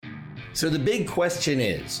So the big question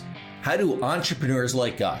is, how do entrepreneurs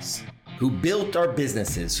like us, who built our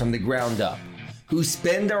businesses from the ground up, who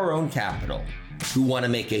spend our own capital, who want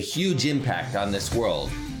to make a huge impact on this world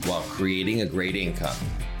while creating a great income?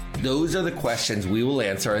 Those are the questions we will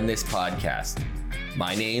answer in this podcast.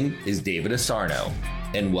 My name is David Asarno,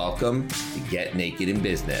 and welcome to Get Naked in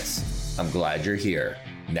Business. I'm glad you're here.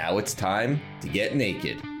 Now it's time to get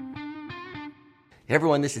naked. Hey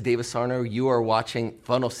everyone, this is Dave Asarno. You are watching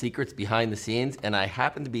Funnel Secrets Behind the Scenes, and I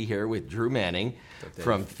happen to be here with Drew Manning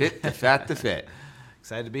from Fit to Fat to Fit.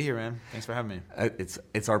 Excited to be here, man. Thanks for having me.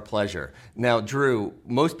 It's our pleasure. Now, Drew,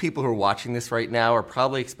 most people who are watching this right now are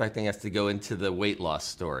probably expecting us to go into the weight loss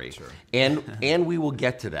story. Sure. And we will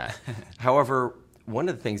get to that. However, one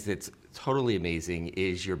of the things that's totally amazing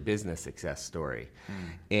is your business success story.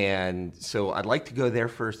 And so I'd like to go there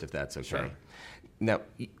first, if that's okay. Sure. Now,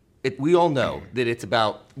 we all know that it's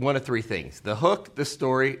about one of three things: the hook, the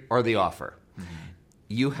story, or the offer.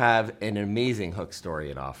 You have an amazing hook,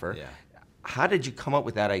 story, and offer. Yeah. How did you come up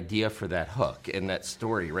with that idea for that hook and that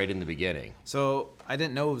story right in the beginning? So I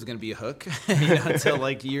didn't know it was going to be a hook until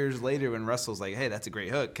like years later when Russell's like, hey, that's a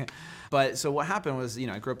great hook. But so what happened was,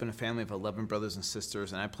 I grew up in a family of 11 brothers and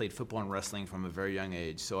sisters, and I played football and wrestling from a very young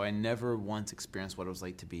age. So I never once experienced what it was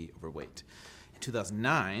like to be overweight. In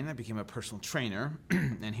 2009, I became a personal trainer,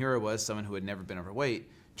 and here I was, someone who had never been overweight,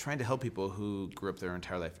 trying to help people who grew up their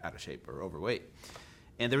entire life out of shape or overweight.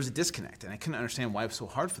 And there was a disconnect, and I couldn't understand why it was so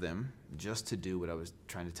hard for them just to do what I was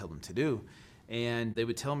trying to tell them to do. And they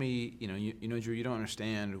would tell me, Drew, you don't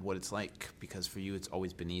understand what it's like, because for you it's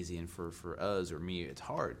always been easy, and for us or me it's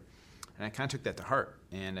hard. And I kind of took that to heart,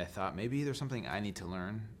 and I thought maybe there's something I need to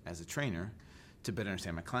learn as a trainer to better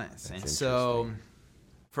understand my clients. That's and so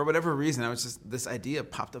for whatever reason, this idea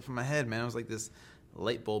popped up in my head, man. It was like this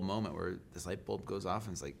light bulb moment where this light bulb goes off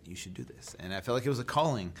and it's like, you should do this. And I felt like it was a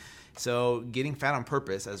calling. So getting fat on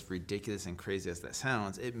purpose, as ridiculous and crazy as that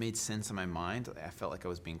sounds, it made sense in my mind. I felt like I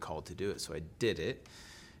was being called to do it. So I did it,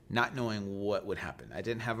 not knowing what would happen. I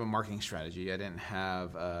didn't have a marketing strategy. I didn't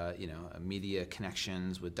have, media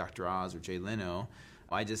connections with Dr. Oz or Jay Leno.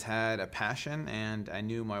 I just had a passion, and I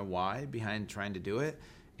knew my why behind trying to do it.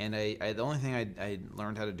 And the only thing I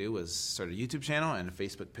learned how to do was start a YouTube channel and a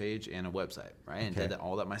Facebook page and a website, right? And did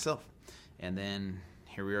all that myself. And then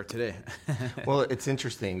here we are today. Well, it's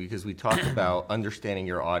interesting because we talk about understanding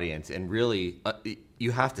your audience, and really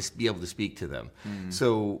you have to be able to speak to them.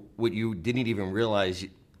 So what you didn't even realize,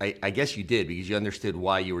 I guess you did, because you understood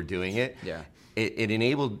why you were doing it. Yeah. It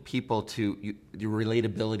enabled people to, your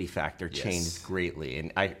relatability factor changed greatly.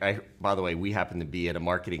 And I, by the way, we happen to be at a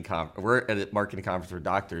marketing conference. We're at a marketing conference for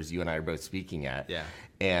doctors, you and I are both speaking at. Yeah.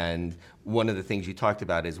 And one of the things you talked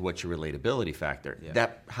about is what's your relatability factor. Yeah.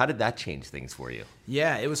 How did that change things for you?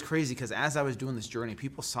 Yeah, it was crazy, because as I was doing this journey,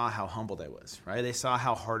 people saw how humbled I was, right? They saw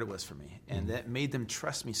how hard it was for me. And that made them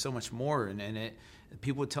trust me so much more. And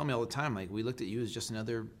people would tell me all the time, like, we looked at you as just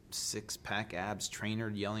another six-pack abs trainer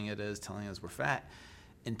yelling at us, telling us we're fat,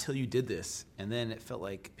 until you did this. And then it felt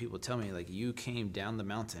like people would tell me, like, you came down the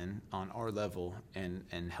mountain on our level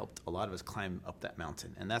and helped a lot of us climb up that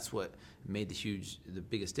mountain. And that's what made the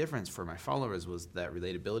biggest difference for my followers, was that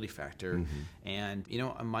relatability factor. And,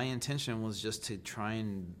 my intention was just to try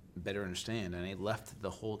and better understand. And I left the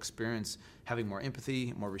whole experience having more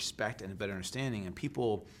empathy, more respect, and a better understanding. And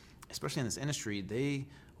people, especially in this industry, they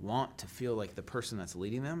want to feel like the person that's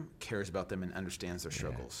leading them cares about them and understands their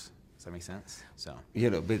struggles. Does that make sense? So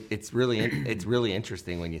but it's really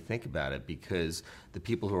interesting when you think about it, because the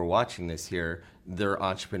people who are watching this here, they're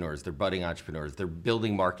entrepreneurs, they're budding entrepreneurs, they're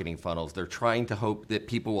building marketing funnels, they're trying to hope that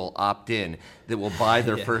people will opt in, that will buy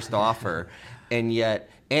their first offer,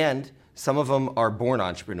 and some of them are born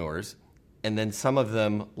entrepreneurs. And then some of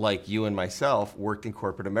them, like you and myself, worked in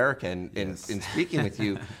corporate America. And in speaking with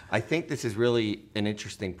you, I think this is really an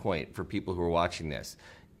interesting point for people who are watching this.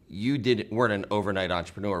 You weren't an overnight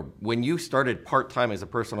entrepreneur. When you started part-time as a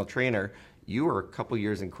personal trainer, you were a couple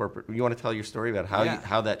years in corporate. You want to tell your story about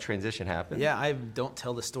how that transition happened? Yeah, I don't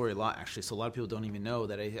tell the story a lot, actually. So a lot of people don't even know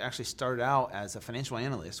that I actually started out as a financial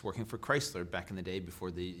analyst working for Chrysler back in the day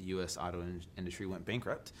before the U.S. auto industry went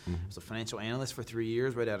bankrupt. I was a financial analyst for 3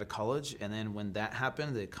 years right out of college. And then when that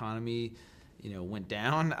happened, the economy went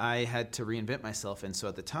down. I had to reinvent myself. And so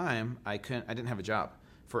at the time, I didn't have a job.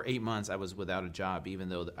 For 8 months, I was without a job, even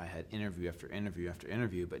though I had interview after interview after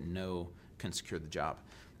interview, but couldn't secure the job.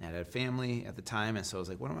 I had a family at the time, and so I was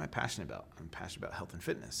like, what am I passionate about? I'm passionate about health and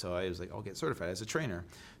fitness. So I was like, I'll get certified as a trainer.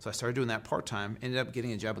 So I started doing that part-time, ended up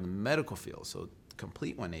getting a job in the medical field, so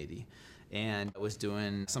complete 180. And I was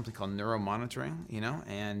doing something called neuromonitoring,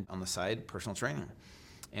 and on the side, personal training.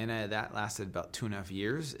 And that lasted about 2.5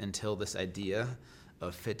 years until this idea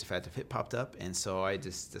of Fit to Fat to Fit popped up. And so I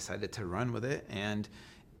just decided to run with it. And,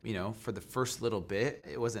 for the first little bit,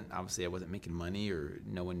 I wasn't making money or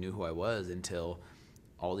no one knew who I was until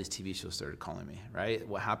all these TV shows started calling me, right?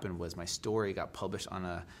 What happened was my story got published on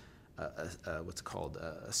a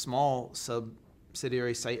small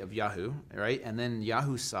subsidiary site of Yahoo, right? And then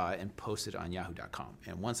Yahoo saw it and posted it on yahoo.com.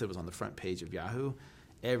 And once it was on the front page of Yahoo,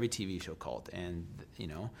 every TV show called. And,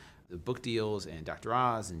 the book deals and Dr.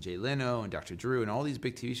 Oz and Jay Leno and Dr. Drew and all these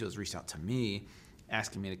big TV shows reached out to me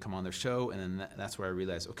asking me to come on their show. And then that's where I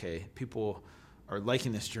realized, okay, people are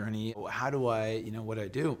liking this journey. How do I, what do I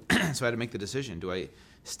do? So I had to make the decision. Do I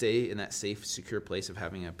stay in that safe, secure place of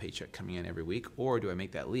having a paycheck coming in every week, or do I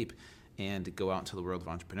make that leap and go out into the world of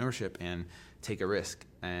entrepreneurship and take a risk?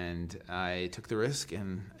 And I took the risk,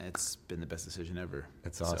 and it's been the best decision ever.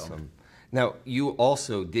 That's awesome. Now, you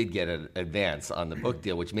also did get an advance on the book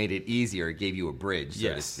deal, which made it easier. It gave you a bridge,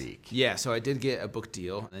 so to speak. Yeah, so I did get a book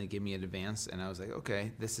deal, and it gave me an advance, and I was like,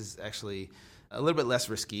 okay, this is actually a little bit less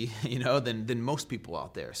risky, than most people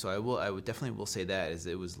out there. So I would definitely say that is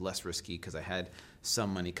it was less risky because I had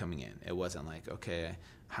some money coming in. It wasn't like, okay,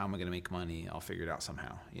 how am I going to make money? I'll figure it out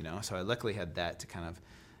somehow, So I luckily had that to kind of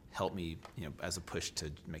help me, as a push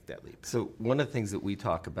to make that leap. So one of the things that we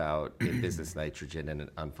talk about in Business Nitrogen and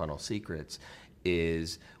on Funnel Secrets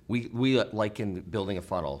is we liken building a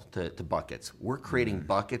funnel to buckets. We're creating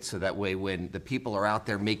buckets so that way when the people are out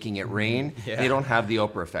there making it rain, they don't have the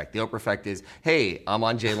Oprah effect. The Oprah effect is, hey, I'm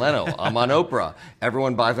on Jay Leno, I'm on Oprah,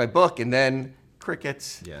 everyone buys my book, and then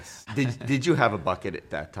crickets. Yes. Did you have a bucket at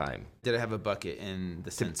that time? Did I have a bucket in the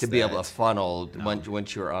sense to be able to funnel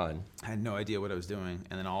once you're on? I had no idea what I was doing,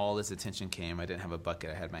 and then all this attention came. I didn't have a bucket.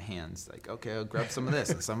 I had my hands like, okay, I'll grab some of this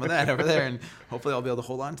and some of that over there, and hopefully I'll be able to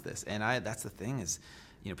hold on to this. And that's the thing is,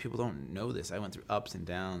 people don't know this. I went through ups and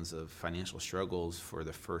downs of financial struggles for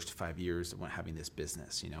the first 5 years of having this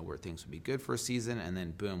business, where things would be good for a season, and then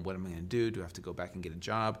boom, what am I going to do? Do I have to go back and get a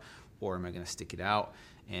job, or am I going to stick it out?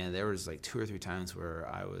 And there was like 2 or 3 times where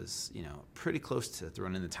I was, pretty close to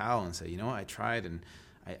throwing in the towel and say, I tried and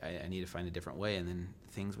I need to find a different way. And then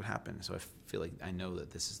things would happen. So I feel like I know that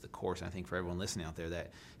this is the course. And I think for everyone listening out there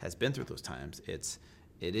that has been through those times,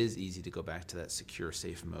 it is easy to go back to that secure,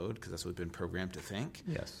 safe mode because that's what we've been programmed to think.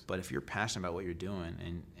 Yes. But if you're passionate about what you're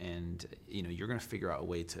doing and you're going to figure out a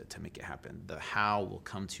way to make it happen. The how will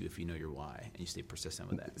come to you if you know your why and you stay persistent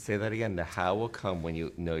with that. Say that again. The how will come when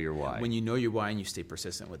you know your why. When you know your why and you stay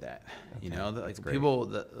persistent with that. Okay.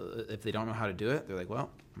 People, if they don't know how to do it, they're like,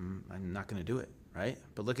 well, I'm not going to do it. Right.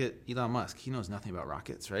 But look at Elon Musk. He knows nothing about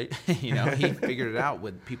rockets. Right. He figured it out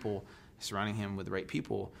with people surrounding him with the right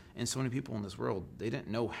people. And so many people in this world, they didn't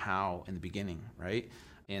know how in the beginning, right?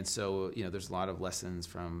 And so, there's a lot of lessons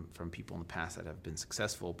from people in the past that have been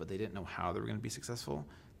successful, but they didn't know how they were going to be successful.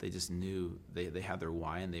 They just knew they had their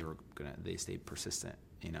why and they stayed persistent,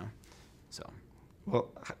 So.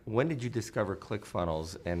 Well, when did you discover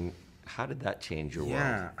ClickFunnels and how did that change your world?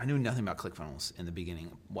 Yeah, I knew nothing about ClickFunnels in the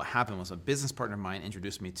beginning. What happened was a business partner of mine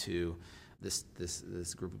introduced me to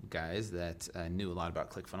this group of guys that knew a lot about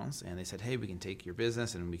ClickFunnels, and they said, hey, we can take your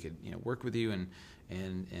business and we could work with you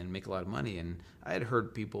and make a lot of money. And I had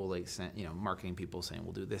heard people marketing people saying,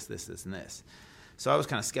 we'll do this, this, this, and this. So I was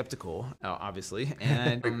kind of skeptical, obviously,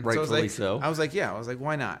 and rightfully so. I was like,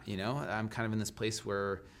 why not? I'm kind of in this place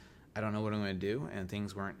where I don't know what I'm going to do, and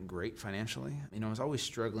things weren't great financially. I was always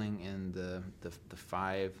struggling in the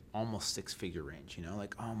 5, almost 6-figure range.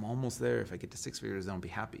 Like, oh, I'm almost there. If I get to 6 figures, then I'll be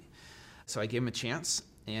happy. So I gave them a chance,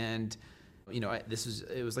 and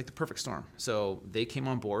it was like the perfect storm. So they came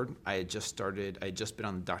on board. I had just been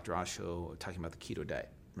on the Dr. Oz show talking about the keto diet,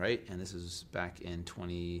 right? And this was back in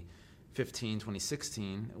 2015,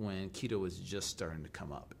 2016 when keto was just starting to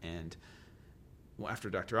come up. And after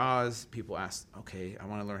Dr. Oz, people asked, okay, I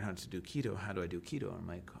want to learn how to do keto. How do I do keto? I'm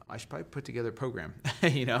like, I should probably put together a program.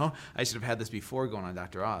 I should have had this before going on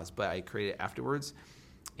Dr. Oz, but I created it afterwards,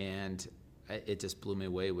 and it just blew me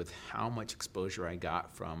away with how much exposure I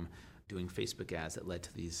got from doing Facebook ads that led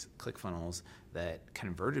to these ClickFunnels that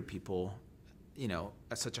converted people,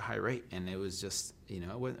 at such a high rate. And it was just, it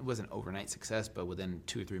wasn't overnight success, but within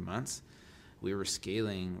 2 or 3 months, we were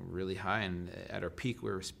scaling really high. And at our peak,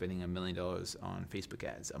 we were spending $1 million on Facebook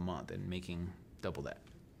ads a month and making double that.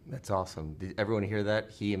 That's awesome. Did everyone hear that?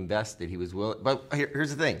 He invested. He was willing. But here's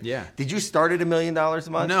the thing. Yeah. Did you start at $1 million a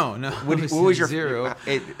month? No. What was your zero?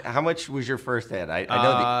 How much was your first ad? I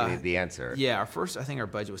know the answer. Yeah, I think our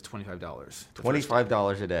budget was $25.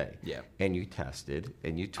 $25 a day. Yeah. And you tested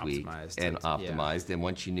and you tweaked optimized. And optimized. Yeah. And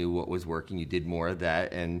once you knew what was working, you did more of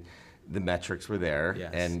that. And the metrics were there,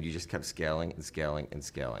 Yes. and you just kept scaling and scaling and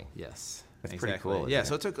scaling. Yes. That's exactly. pretty cool. Yeah,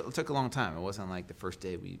 isn't so it? it took a long time. It wasn't like the first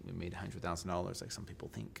day we made $100,000 like some people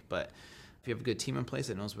think. But if you have a good team in place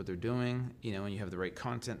that knows what they're doing, and you have the right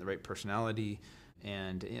content, the right personality,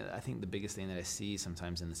 and I think the biggest thing that I see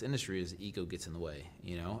sometimes in this industry is ego gets in the way,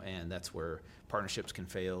 and that's where partnerships can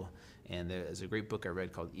fail. And there's a great book I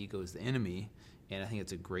read called Ego is the Enemy, and I think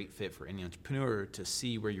it's a great fit for any entrepreneur to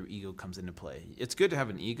see where your ego comes into play. It's good to have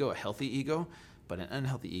an ego, a healthy ego, but an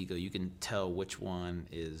unhealthy ego, you can tell which one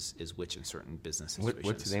is which in certain business situations.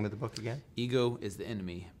 What's the name of the book again? Ego is the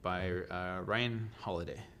Enemy by Ryan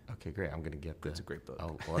Holiday. Okay, great. I'm going to get that. It's a great book.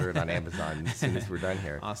 I'll order it on Amazon as soon as we're done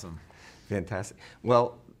here. Awesome. Fantastic.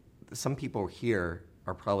 Well, some people here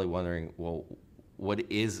are probably wondering, well, what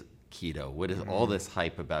is keto? What is all this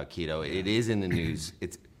hype about keto? It is in the news.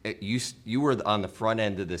 You were on the front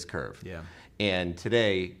end of this curve. Yeah. And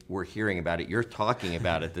today we're hearing about it. You're talking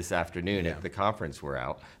about it this afternoon Yeah. at the conference we're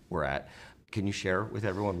at. Can you share with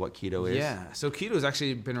everyone what keto is? Yeah, so keto has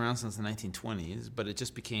actually been around since the 1920s, but it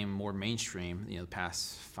just became more mainstream, the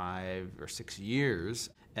past 5 or 6 years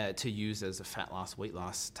to use as a fat loss, weight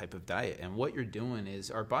loss type of diet. And what you're doing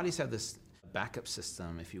is our bodies have this backup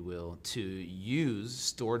system, if you will, to use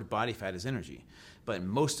stored body fat as energy. But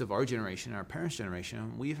most of our generation, our parents'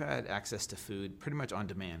 generation, we've had access to food pretty much on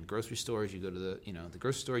demand. Grocery stores, you go to the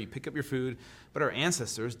grocery store, you pick up your food. But our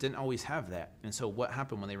ancestors didn't always have that. And so what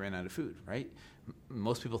happened when they ran out of food, right?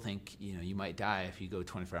 Most people think, you might die if you go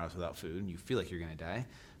 24 hours without food and you feel like you're going to die.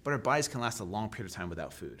 But our bodies can last a long period of time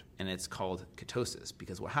without food. And it's called ketosis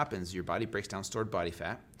because what happens, your body breaks down stored body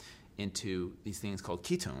fat into these things called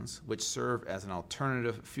ketones, which serve as an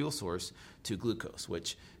alternative fuel source to glucose,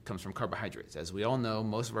 which comes from carbohydrates. As we all know,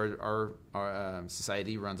 most of our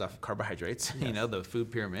society runs off of carbohydrates, Yes. The food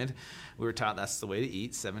pyramid. We were taught that's the way to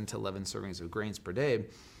eat, 7 to 11 servings of grains per day.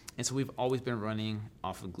 And so we've always been running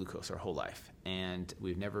off of glucose our whole life. And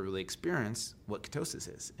we've never really experienced what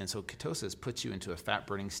ketosis is. And so ketosis puts you into a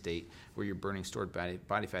fat-burning state where you're burning stored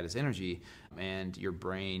body fat as energy, and your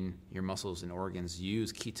brain, your muscles, and organs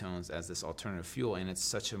use ketones as this alternative fuel, and it's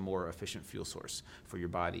such a more efficient fuel source for your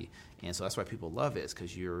body. And so that's why people love it, is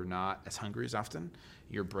because you're not as hungry as often.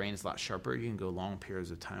 Your brain is a lot sharper. You can go long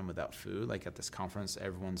periods of time without food. Like at this conference,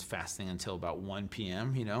 everyone's fasting until about 1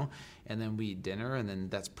 p.m., and then we eat dinner, and then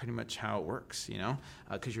that's pretty much how it works,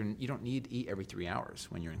 because you don't need to eat every 3 hours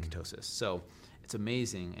when you're in ketosis. So it's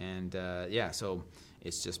amazing, and so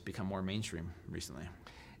it's just become more mainstream recently.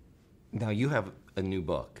 Now you have a new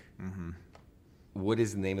book. Mm-hmm. What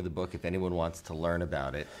is the name of the book if anyone wants to learn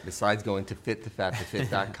about it, besides going to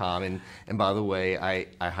fittofat2fit.com? And by the way, I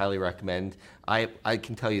highly recommend, I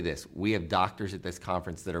can tell you this, we have doctors at this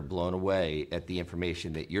conference that are blown away at the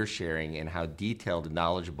information that you're sharing and how detailed and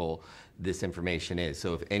knowledgeable this information is.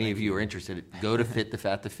 So if any of you are interested, go to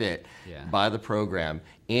Fit2Fat2Fit, Yeah. buy the program.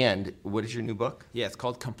 And what is your new book? Yeah, it's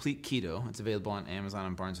called Complete Keto. It's available on Amazon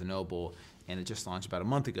and Barnes & Noble, and it just launched about a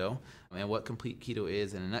month ago. And what Complete Keto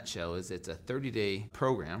is, in a nutshell, is it's a 30-day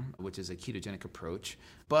program, which is a ketogenic approach.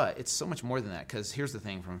 But it's so much more than that, because here's the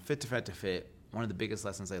thing. From Fit to Fat to Fit, one of the biggest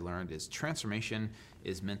lessons I learned is transformation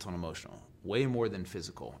is mental and emotional, way more than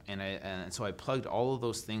physical. And so I plugged all of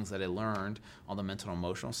those things that I learned on the mental and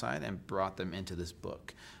emotional side and brought them into this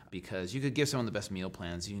book. Because you could give someone the best meal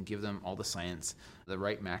plans, you can give them all the science, the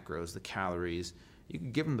right macros, the calories, you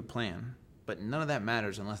can give them the plan. But none of that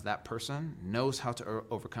matters unless that person knows how to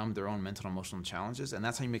overcome their own mental and emotional challenges, and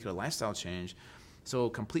that's how you make it a lifestyle change. So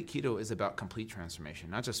Complete Keto is about complete transformation,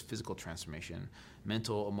 not just physical transformation,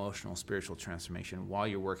 mental, emotional, spiritual transformation while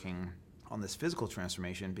you're working on this physical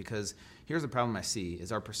transformation. Because here's the problem I see,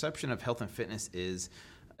 is our perception of health and fitness is,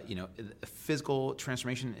 physical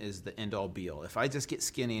transformation is the end-all be-all. If I just get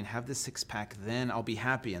skinny and have this six-pack, then I'll be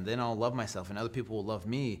happy, and then I'll love myself, and other people will love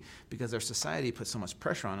me, because our society puts so much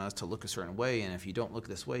pressure on us to look a certain way, and if you don't look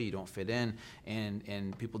this way, you don't fit in,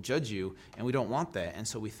 and people judge you, and we don't want that. And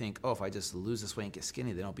so we think, if I just lose this weight and get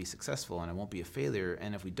skinny, then I'll be successful, and I won't be a failure.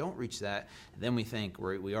 And if we don't reach that, then we think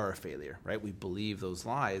we are a failure, right? We believe those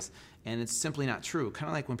lies, and it's simply not true. Kind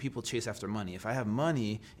of like when people chase after money. If I have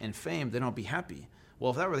money and fame, then I'll be happy. Well,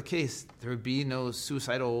 if that were the case, there would be no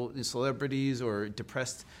suicidal celebrities or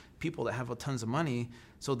depressed people that have tons of money.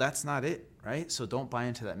 So that's not it, right? So don't buy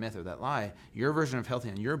into that myth or that lie. Your version of healthy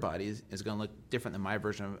on your body is going to look different than my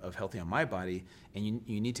version of healthy on my body, and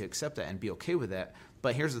you need to accept that and be okay with that.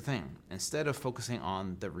 But here's the thing. Instead of focusing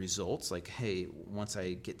on the results, like, hey, once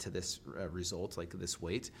I get to this result, like this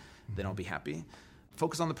weight, then I'll be happy.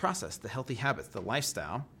 Focus on the process, the healthy habits, the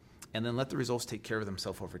lifestyle, and then let the results take care of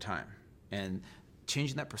themselves over time. And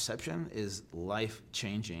changing that perception is life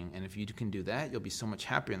changing. And if you can do that, you'll be so much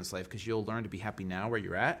happier in this life because you'll learn to be happy now where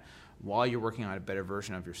you're at while you're working on a better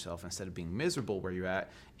version of yourself instead of being miserable where you're at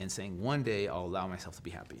and saying, one day I'll allow myself to be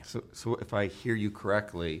happy. So if I hear you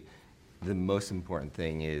correctly, the most important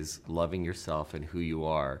thing is loving yourself and who you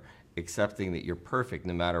are, accepting that you're perfect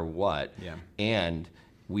no matter what. Yeah. And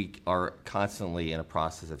we are constantly in a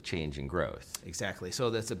process of change and growth. Exactly. So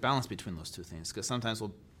that's a balance between those two things, because sometimes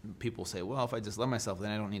people say, well, if I just love myself,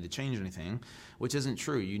 then I don't need to change anything, which isn't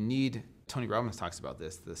true. You need, Tony Robbins talks about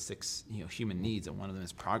this, the 6 human needs, and one of them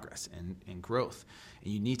is progress and growth.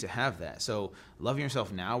 And you need to have that. So loving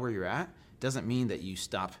yourself now where you're at doesn't mean that you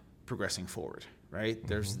stop progressing forward, right?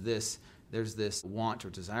 Mm-hmm. There's this want or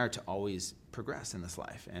desire to always progress in this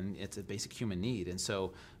life, and it's a basic human need. And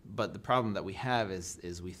so, but the problem that we have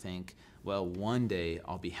is we think, well, one day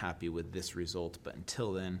I'll be happy with this result, but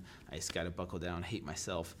until then, I just got to buckle down, hate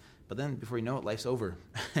myself. But then before you know it, life's over,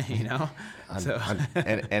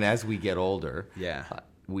 And as we get older, yeah,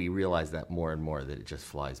 we realize that more and more, that it just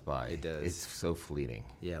flies by. It does. It's so fleeting.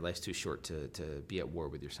 Yeah, life's too short to be at war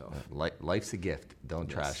with yourself. Life's a gift. Don't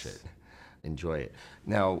trash it. Enjoy it.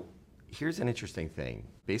 Now, here's an interesting thing.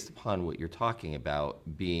 Based upon what you're talking about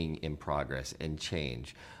being in progress and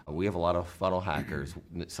change, we have a lot of funnel hackers.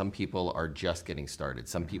 Some people are just getting started.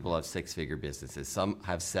 Some people have 6-figure businesses. Some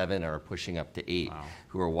have 7 and are pushing up to 8 Wow.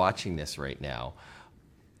 who are watching this right now.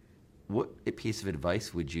 What piece of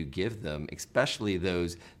advice would you give them, especially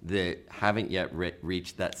those that haven't yet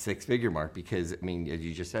reached that 6-figure mark? Because, I mean, as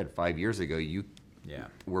you just said, 5 years ago, you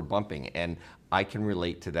were bumping. And I can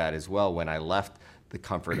relate to that as well. When I left the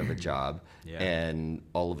comfort of a job and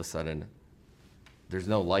all of a sudden there's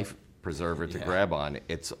no life preserver to grab on.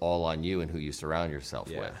 It's all on you and who you surround yourself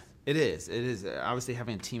with. It is. Obviously,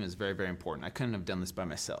 having a team is very, very important. I couldn't have done this by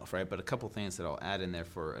myself, right? But a couple things that I'll add in there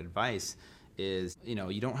for advice is,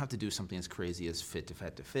 you don't have to do something as crazy as fit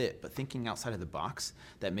to fit, but thinking outside of the box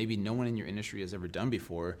that maybe no one in your industry has ever done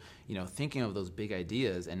before, thinking of those big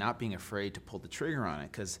ideas and not being afraid to pull the trigger on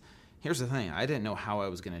it. Because here's the thing, I didn't know how I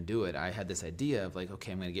was going to do it. I had this idea of like,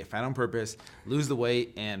 okay, I'm going to get fat on purpose, lose the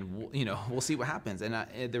weight, and we'll see what happens. And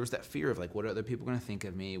there was that fear of like, what are other people going to think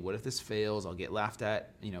of me? What if this fails? I'll get laughed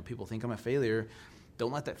at. People think I'm a failure.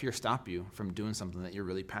 Don't let that fear stop you from doing something that you're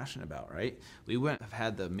really passionate about, right? We wouldn't have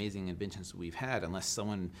had the amazing inventions we've had unless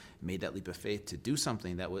someone made that leap of faith to do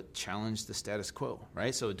something that would challenge the status quo,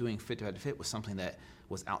 right? So doing fit to fit was something that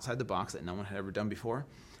was outside the box that no one had ever done before.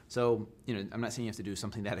 So, I'm not saying you have to do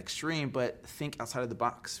something that extreme, but think outside of the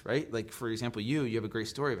box, right? Like, for example, you have a great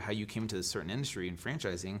story of how you came to a certain industry in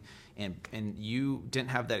franchising, and you didn't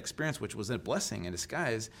have that experience, which was a blessing in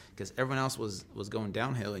disguise, because everyone else was going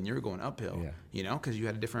downhill and you were going uphill, because you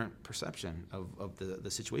had a different perception of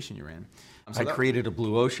the situation you're in. So I created a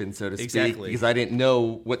blue ocean, so to speak, because I didn't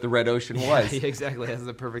know what the red ocean was. Yeah, exactly. That's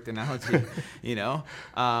the perfect analogy,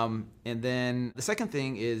 And then the second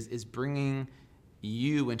thing is bringing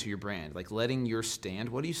you into your brand, like letting your stand.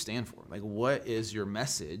 What do you stand for? Like, what is your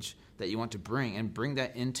message that you want to bring, and bring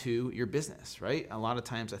that into your business, right? A lot of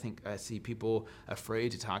times I think I see people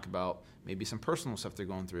afraid to talk about maybe some personal stuff they're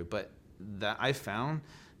going through, but that I found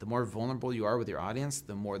the more vulnerable you are with your audience,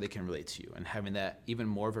 the more they can relate to you, and having that even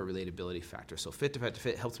more of a relatability factor. So fit to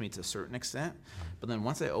fit helps me to a certain extent. But then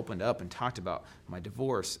once I opened up and talked about my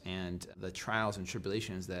divorce and the trials and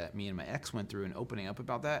tribulations that me and my ex went through, and opening up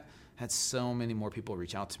about that, had so many more people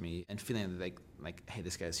reach out to me and feeling like, hey,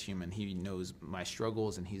 this guy's human. He knows my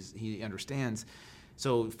struggles and he understands.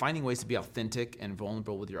 So finding ways to be authentic and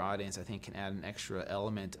vulnerable with your audience, I think, can add an extra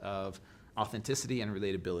element of authenticity and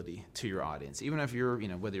relatability to your audience. Even if you're,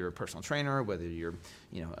 whether you're a personal trainer, whether you're,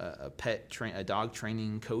 a dog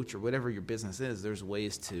training coach, or whatever your business is, there's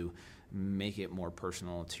ways to make it more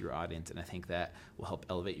personal to your audience. And I think that will help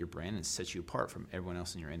elevate your brand and set you apart from everyone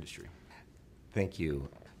else in your industry. Thank you.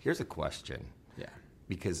 Here's a question. Yeah.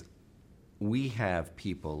 Because we have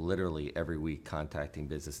people literally every week contacting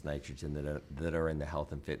Business Nitrogen that are in the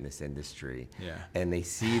health and fitness industry. Yeah. And they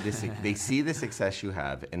see the success you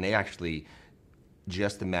have, and they actually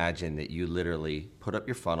just imagine that you literally put up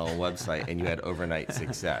your funnel website and you had overnight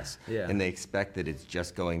success. Yeah. And they expect that it's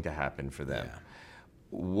just going to happen for them. Yeah.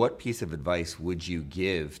 What piece of advice would you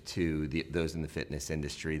give to those in the fitness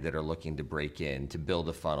industry that are looking to break in, to build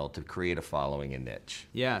a funnel, to create a following and niche?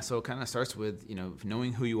 Yeah, so it kind of starts with,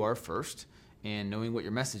 knowing who you are first, and knowing what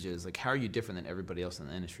your message is. Like, how are you different than everybody else in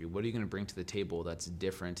the industry? What are you going to bring to the table that's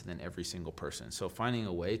different than every single person? So finding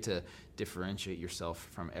a way to differentiate yourself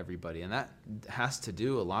from everybody. And that has to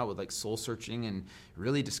do a lot with like soul searching and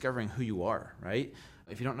really discovering who you are, right?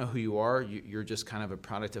 If you don't know who you are, you're just kind of a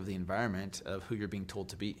product of the environment of who you're being told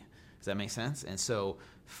to be. Does that make sense? And so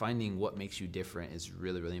finding what makes you different is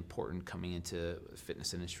really, really important coming into the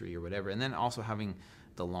fitness industry or whatever. And then also having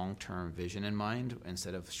the long-term vision in mind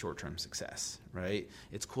instead of short-term success, right?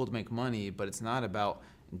 It's cool to make money, but it's not about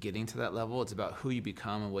getting to that level. It's about who you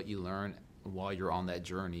become and what you learn while you're on that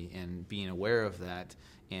journey, and being aware of that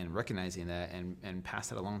and recognizing that and pass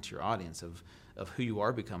that along to your audience of who you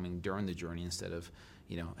are becoming during the journey, instead of,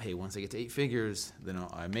 hey, once I get to 8 figures, then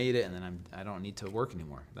I made it and then I don't need to work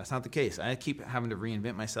anymore. That's not the case. I keep having to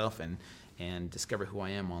reinvent myself and discover who I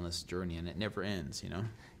am on this journey, and it never ends,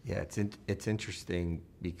 Yeah, it's interesting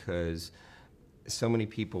because so many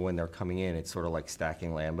people, when they're coming in, it's sort of like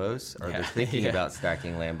stacking Lambos, or they're thinking about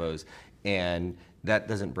stacking Lambos, and that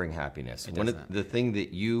doesn't bring happiness. One of the thing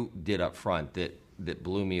that you did up front that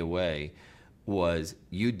blew me away was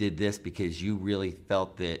you did this because you really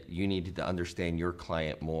felt that you needed to understand your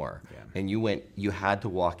client more. Yeah. And you had to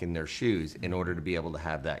walk in their shoes in order to be able to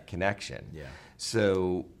have that connection. Yeah.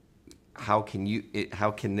 So how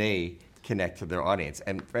can they connect to their audience?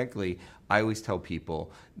 And frankly, I always tell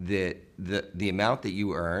people that the amount that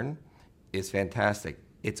you earn is fantastic.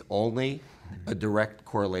 It's only a direct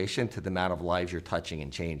correlation to the amount of lives you're touching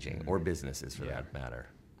and changing, or businesses for that matter.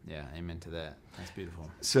 Yeah, amen to that. That's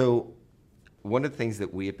beautiful. So one of the things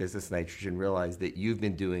that we at Business Nitrogen realize that you've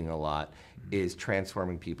been doing a lot is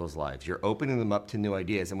transforming people's lives. You're opening them up to new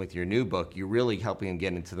ideas, and with your new book, you're really helping them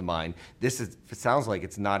get into the mind. It sounds like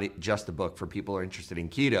it's not just a book for people who are interested in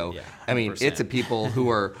keto. Yeah, I mean, it's a people who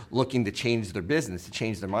are looking to change their business, to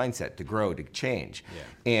change their mindset, to grow, to change.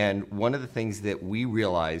 Yeah. And one of the things that we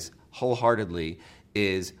realize wholeheartedly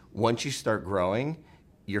is once you start growing,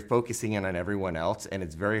 you're focusing in on everyone else, and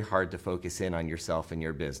it's very hard to focus in on yourself and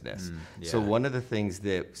your business. Yeah. So one of the things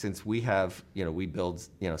that, since we have, we build,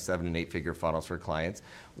 7 and 8 figure funnels for clients,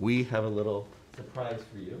 we have a little surprise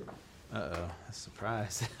for you. Uh-oh, a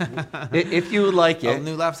surprise. If you would like it. A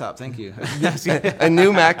new laptop, thank you. A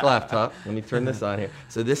new Mac laptop. Let me turn this on here.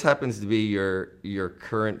 So this happens to be your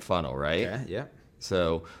current funnel, right? Okay, yeah.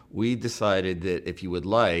 So we decided that if you would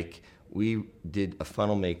like, we did a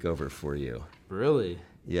funnel makeover for you. Really?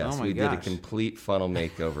 Yes, we did a complete funnel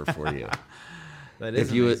makeover for you. That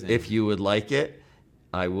is amazing. If you would like it,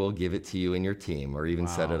 I will give it to you and your team, or even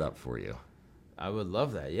set it up for you. I would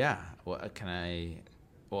love that. Yeah. Well,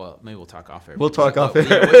 Well, maybe we'll talk off air. We'll talk off air.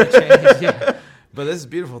 Yeah. But this is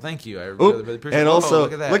beautiful. Thank you. I really appreciate it. And also,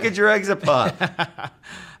 look at your exit pod.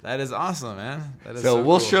 That is awesome, man. That is so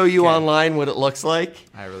we'll cool. show you online what it looks like.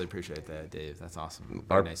 I really appreciate that, Dave. That's awesome.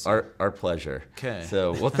 Our pleasure. Okay.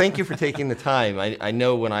 So, well, thank you for taking the time. I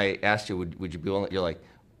know when I asked you, would you be willing, you're like,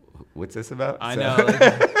 what's this about? I know.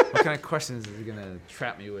 What kind of questions is he going to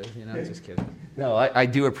trap me with? Just kidding. No, I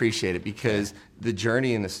do appreciate it, because the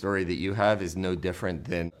journey and the story that you have is no different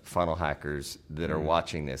than funnel hackers that are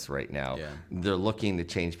watching this right now. Yeah. They're looking to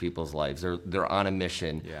change people's lives. They're on a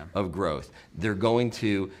mission of growth. They're going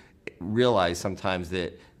to realize sometimes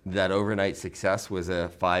that overnight success was a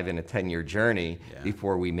 5 and a 10-year journey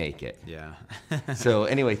before we make it. Yeah. So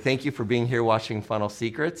anyway, thank you for being here watching Funnel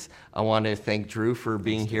Secrets. I want to thank Drew for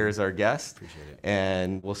being here as our guest. Appreciate it.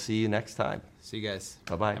 And we'll see you next time. See you guys.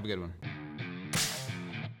 Bye-bye. Have a good one.